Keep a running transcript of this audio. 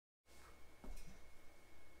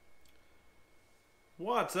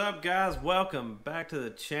What's up, guys? Welcome back to the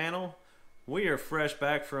channel. We are fresh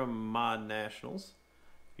back from Mod Nationals.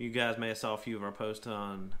 You guys may have saw a few of our posts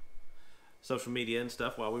on social media and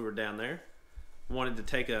stuff while we were down there. Wanted to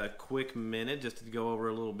take a quick minute just to go over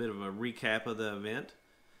a little bit of a recap of the event.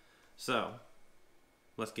 So,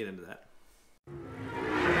 let's get into that.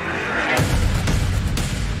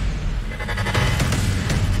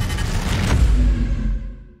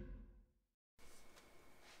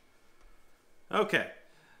 Okay,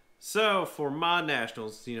 so for Mod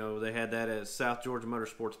Nationals, they had that at South Georgia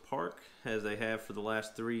Motorsports Park, as they have for the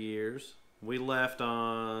last 3 years. We left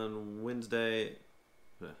on Wednesday.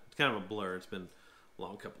 It's kind of a blur. It's been a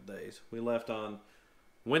long couple days. We left on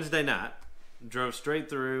Wednesday night, drove straight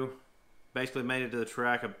through, basically made it to the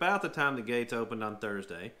track about the time the gates opened on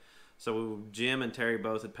Thursday. So Jim and Terry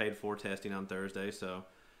both had paid for testing on Thursday, so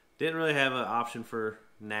didn't really have an option for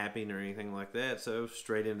napping or anything like that. So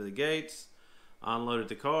straight into the gates. Unloaded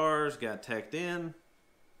the cars, got teched in.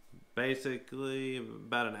 Basically,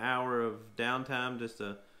 about an hour of downtime just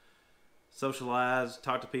to socialize,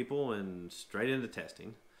 talk to people, and straight into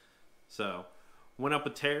testing. So, went up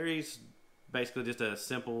with Terry's. Basically, just a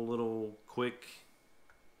simple little quick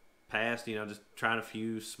pass. Just trying a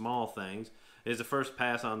few small things. It's the first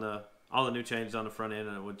pass on all the new changes on the front end,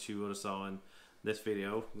 and what you would have saw in this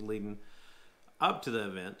video leading up to the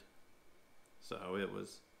event. So it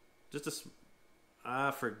was just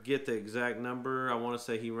I forget the exact number. I want to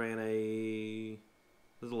say he ran it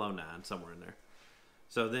was a low 9, somewhere in there.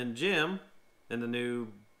 So then Jim, in the new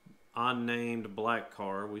unnamed black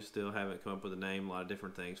car, we still haven't come up with a name, a lot of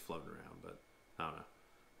different things floating around, but I don't know.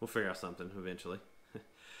 We'll figure out something eventually.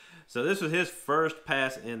 So this was his first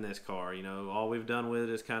pass in this car. All we've done with it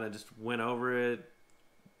is kind of just went over it.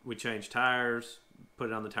 We changed tires,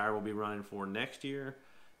 put it on the tire we'll be running for next year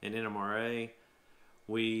in NMRA.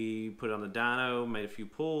 We put it on the dyno, made a few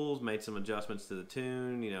pulls, made some adjustments to the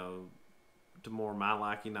tune, to more my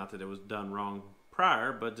liking. Not that it was done wrong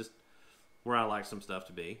prior, but just where I like some stuff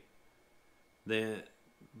to be. Then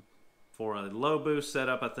for a low boost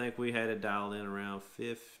setup, I think we had it dialed in around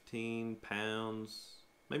 15 pounds,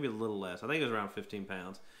 maybe a little less. I think it was around 15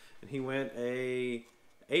 pounds. And he went a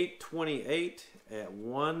 828 at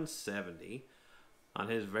 170. On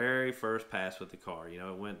his very first pass with the car.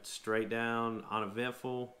 It went straight down,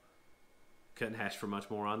 uneventful. Couldn't ask for much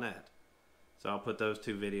more on that. So I'll put those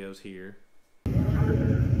two videos here.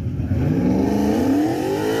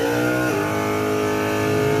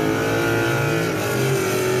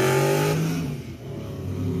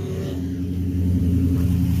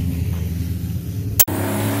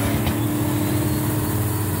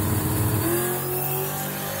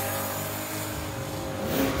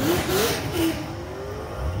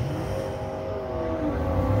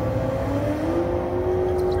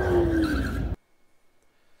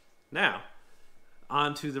 Now,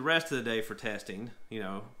 on to the rest of the day for testing.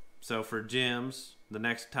 So for Jim's, the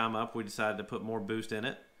next time up, we decided to put more boost in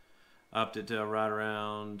it. Upped it to right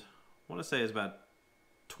around, I want to say it's about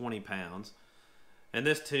 20 pounds. And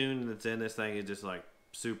this tune that's in this thing is just like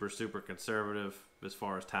super, super conservative as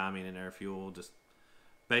far as timing and air fuel. Just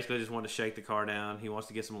basically just wanted to shake the car down. He wants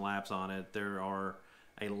to get some laps on it. There are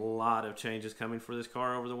a lot of changes coming for this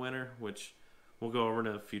car over the winter, which we'll go over in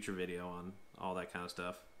a future video on all that kind of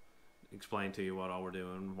stuff. Explain to you what all we're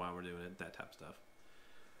doing, why we're doing it, that type of stuff.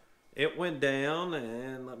 It went down,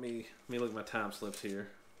 and let me look at my time slips here.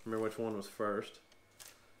 Remember which one was first.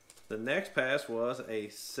 The next pass was a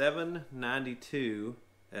 792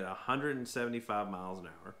 at 175 miles an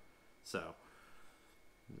hour. So,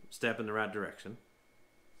 step in the right direction.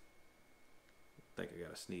 I think I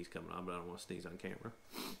got a sneeze coming on, but I don't want to sneeze on camera.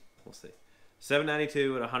 We'll see.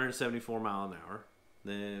 792 at 174 miles an hour.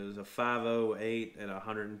 Then it was a 508 at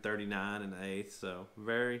 139 in the 8th. So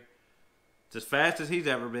it's as fast as he's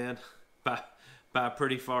ever been by a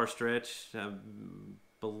pretty far stretch. I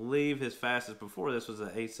believe his fastest before this was an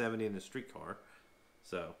 870 in the street car.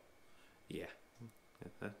 So, yeah,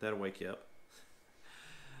 that'll wake you up.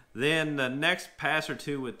 Then the next pass or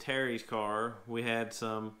two with Terry's car, we had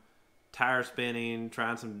some tire spinning,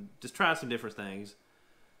 trying some different things.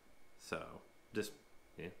 So,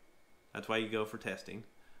 that's why you go for testing.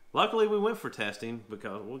 Luckily, we went for testing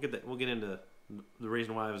because we'll get into the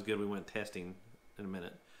reason why it was good. We went testing in a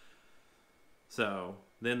minute. So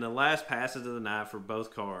then the last passes of the night for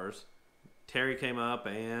both cars, Terry came up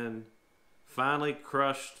and finally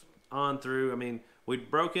crushed on through. I mean, we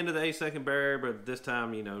broke into the 8-second barrier, but this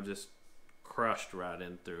time, just crushed right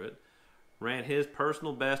in through it. Ran his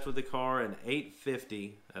personal best with the car in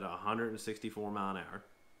 850 at 164 mile an hour.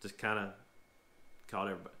 Just kind of caught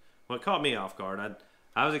everybody. Well, it caught me off guard.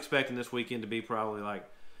 I was expecting this weekend to be probably like,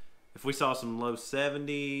 if we saw some low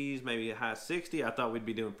 70s, maybe a high 60, I thought we'd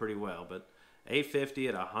be doing pretty well. But 850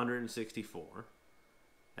 at 164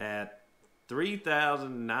 at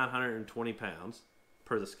 3,920 pounds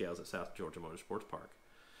per the scales at South Georgia Motorsports Park.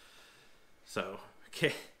 So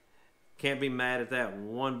can't be mad at that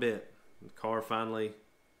one bit. The car finally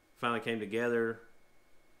came together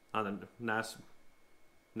on a nice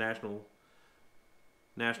national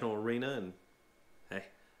arena, and hey,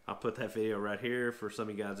 I'll put that video right here for some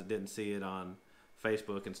of you guys that didn't see it on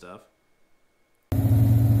Facebook and stuff.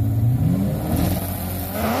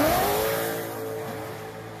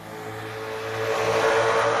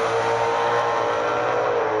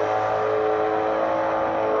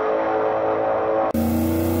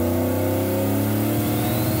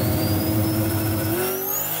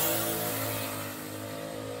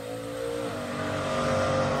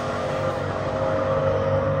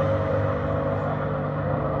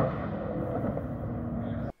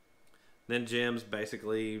 Then Jim's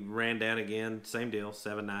basically ran down again, same deal,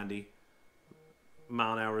 790.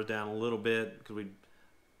 Mile an hour was down a little bit because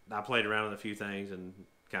I played around with a few things and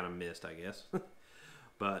kind of missed, I guess.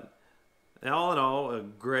 But all in all, a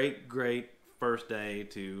great first day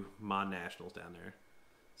to Mod Nationals down there.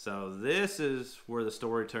 So this is where the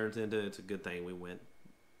story turns into, it's a good thing we went,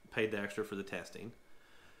 paid the extra for the testing.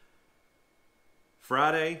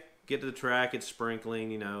 Friday, get to the track, it's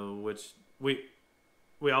sprinkling, which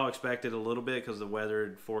we all expected a little bit because the weather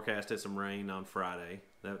had forecasted some rain on Friday.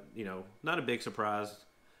 That, not a big surprise,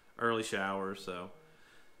 early showers. So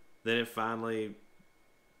then it finally,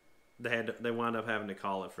 they wound up having to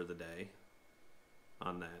call it for the day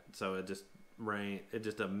on that. So it just rained, it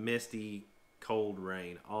just a misty, cold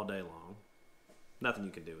rain all day long. Nothing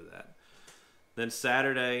you can do with that. Then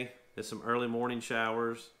Saturday, there's some early morning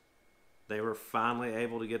showers. They were finally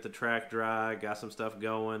able to get the track dry, got some stuff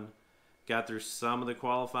going. Got through some of the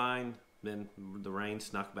qualifying, then the rain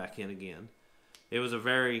snuck back in again. It was a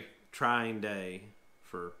very trying day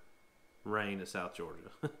for rain in South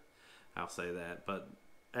Georgia. I'll say that. But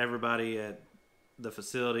everybody at the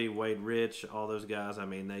facility, Wade Rich, all those guys,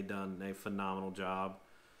 they done a phenomenal job.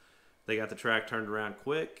 They got the track turned around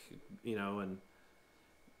quick, and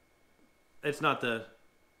it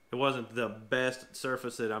wasn't the best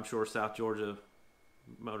surface that I'm sure South Georgia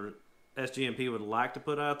Motor SGMP would like to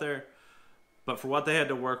put out there. But for what they had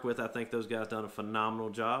to work with, I think those guys done a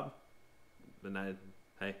phenomenal job. And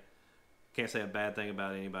can't say a bad thing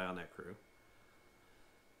about anybody on that crew.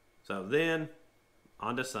 So then,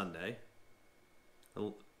 on to Sunday.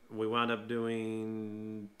 We wound up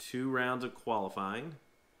doing 2 rounds of qualifying,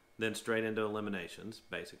 then straight into eliminations,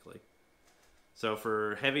 basically. So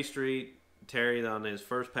for Heavy Street, Terry on his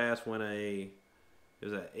first pass went it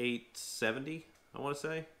was an 870, I want to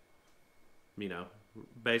say.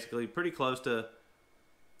 Basically pretty close to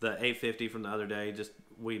the 850 from the other day. Just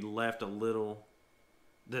we left a little,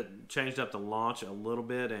 that changed up the launch a little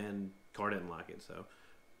bit, and car didn't like it. So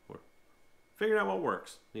we're figuring out what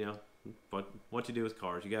works. What you do with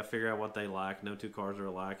cars, you got to figure out what they like. No two cars are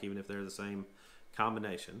alike, even if they're the same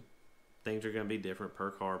combination. Things are going to be different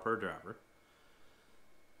per car, per driver.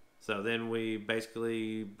 So then we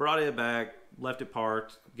basically brought it back, left it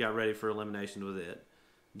parked, got ready for elimination with it.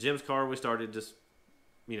 Jim's car, we started just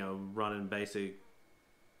running basic.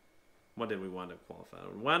 What did we wind up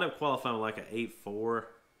qualifying? We wound up qualifying like an 8.4,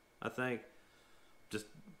 I think. Just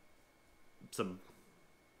some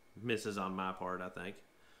misses on my part, I think.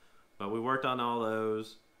 But we worked on all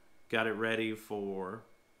those, got it ready for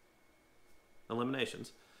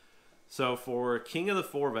eliminations. So for King of the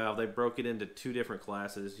 4-valve, they broke it into 2 different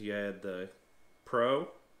classes. You had the Pro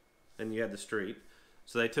and you had the Street.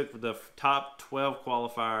 So they took the top 12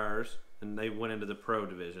 qualifiers and they went into the Pro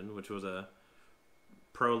division, which was a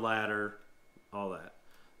Pro ladder, all that.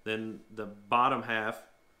 Then the bottom half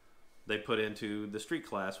they put into the Street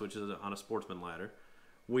class, which is on a sportsman ladder.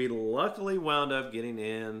 We luckily wound up getting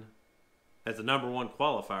in as the number 1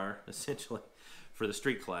 qualifier, essentially, for the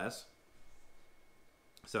Street class.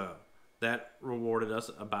 So that rewarded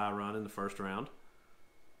us a bye run in the first round.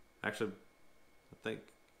 Actually, I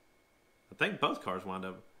think both cars wound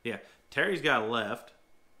up. Yeah, Terry's got left.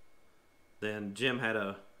 Then Jim had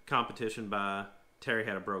a competition bye. Terry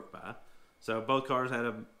had a broke bye. So both cars had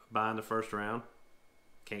a bye in the first round.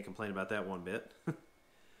 Can't complain about that one bit.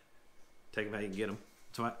 Take them how you can get them.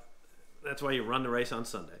 That's why you run the race on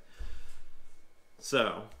Sunday.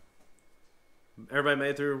 So everybody made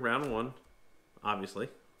it through round 1, obviously,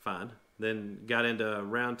 fine. Then got into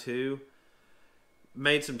round 2.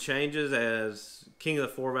 Made some changes as King of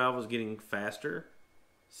the 4-valve was getting faster.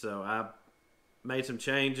 So I made some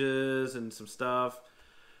changes and some stuff.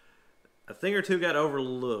 a thing or two got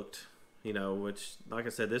overlooked, you know, which, like I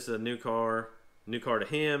said, this is a new car to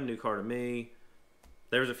him, new car to me.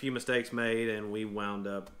 There was a few mistakes made, and we wound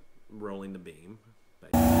up rolling the beam.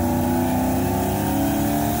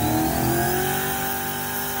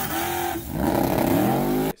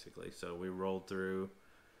 Basically, so we rolled through.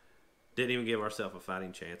 Didn't even give ourselves a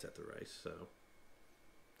fighting chance at the race. So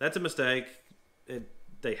that's a mistake.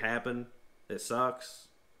 They happen. It sucks,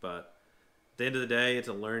 but at the end of the day, it's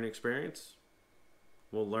a learning experience.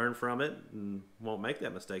 We'll learn from it and won't make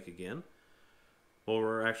that mistake again. Well,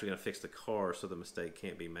 we're actually going to fix the car so the mistake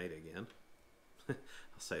can't be made again. I'll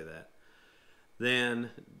say that. Then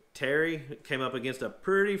Terry came up against a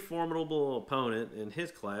pretty formidable opponent in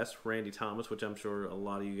his class, Randy Thomas, which I'm sure a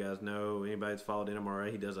lot of you guys know. Anybody that's followed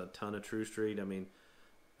NMRA, he does a ton of True Street. I mean,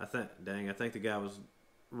 I think the guy was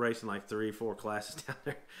racing like 3-4 classes down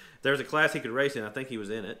there. There was a class he could race in. I think he was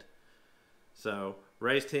in it. So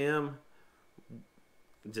raced him.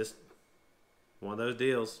 Just one of those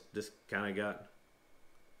deals. Just kind of got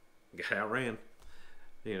outran.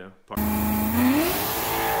 You know.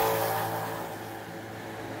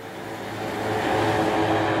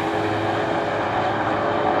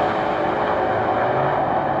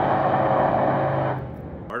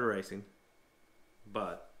 Hard racing.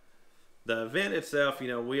 But the event itself, you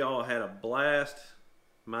know, we all had a blast,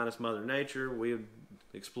 minus Mother Nature. We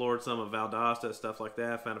explored some of Valdosta, stuff like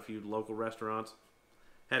that, found a few local restaurants.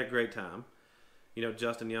 Had a great time. You know,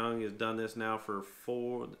 Justin Young has done this now for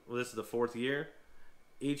this is the 4th year.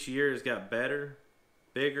 Each year has got better,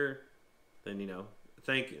 bigger, and, you know,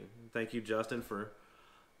 thank you, Justin, for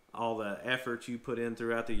all the effort you put in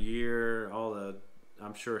throughout the year, all the,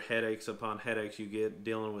 I'm sure, headaches upon headaches you get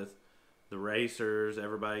dealing with the racers,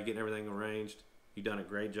 everybody getting everything arranged. You've done a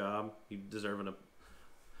great job. You deserve a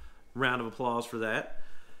round of applause for that.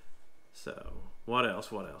 So, what else?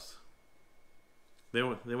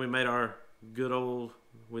 Then we made our good old,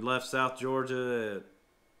 we left South Georgia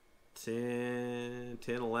at 10,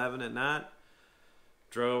 11 at night.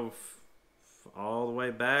 Drove all the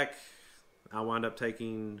way back. I wound up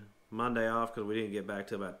taking Monday off because we didn't get back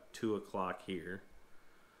till about 2 o'clock here.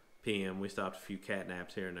 p.m. We stopped a few cat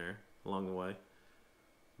naps here and there along the way.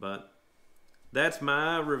 But that's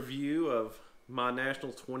my review of Mod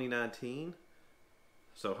Nationals 2019.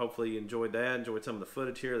 So hopefully you enjoyed that. Enjoyed some of the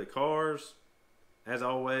footage here of the cars. As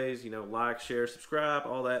always, you know, like, share, subscribe.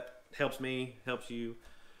 All that helps me, helps you.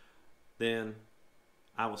 Then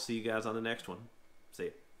I will see you guys on the next one.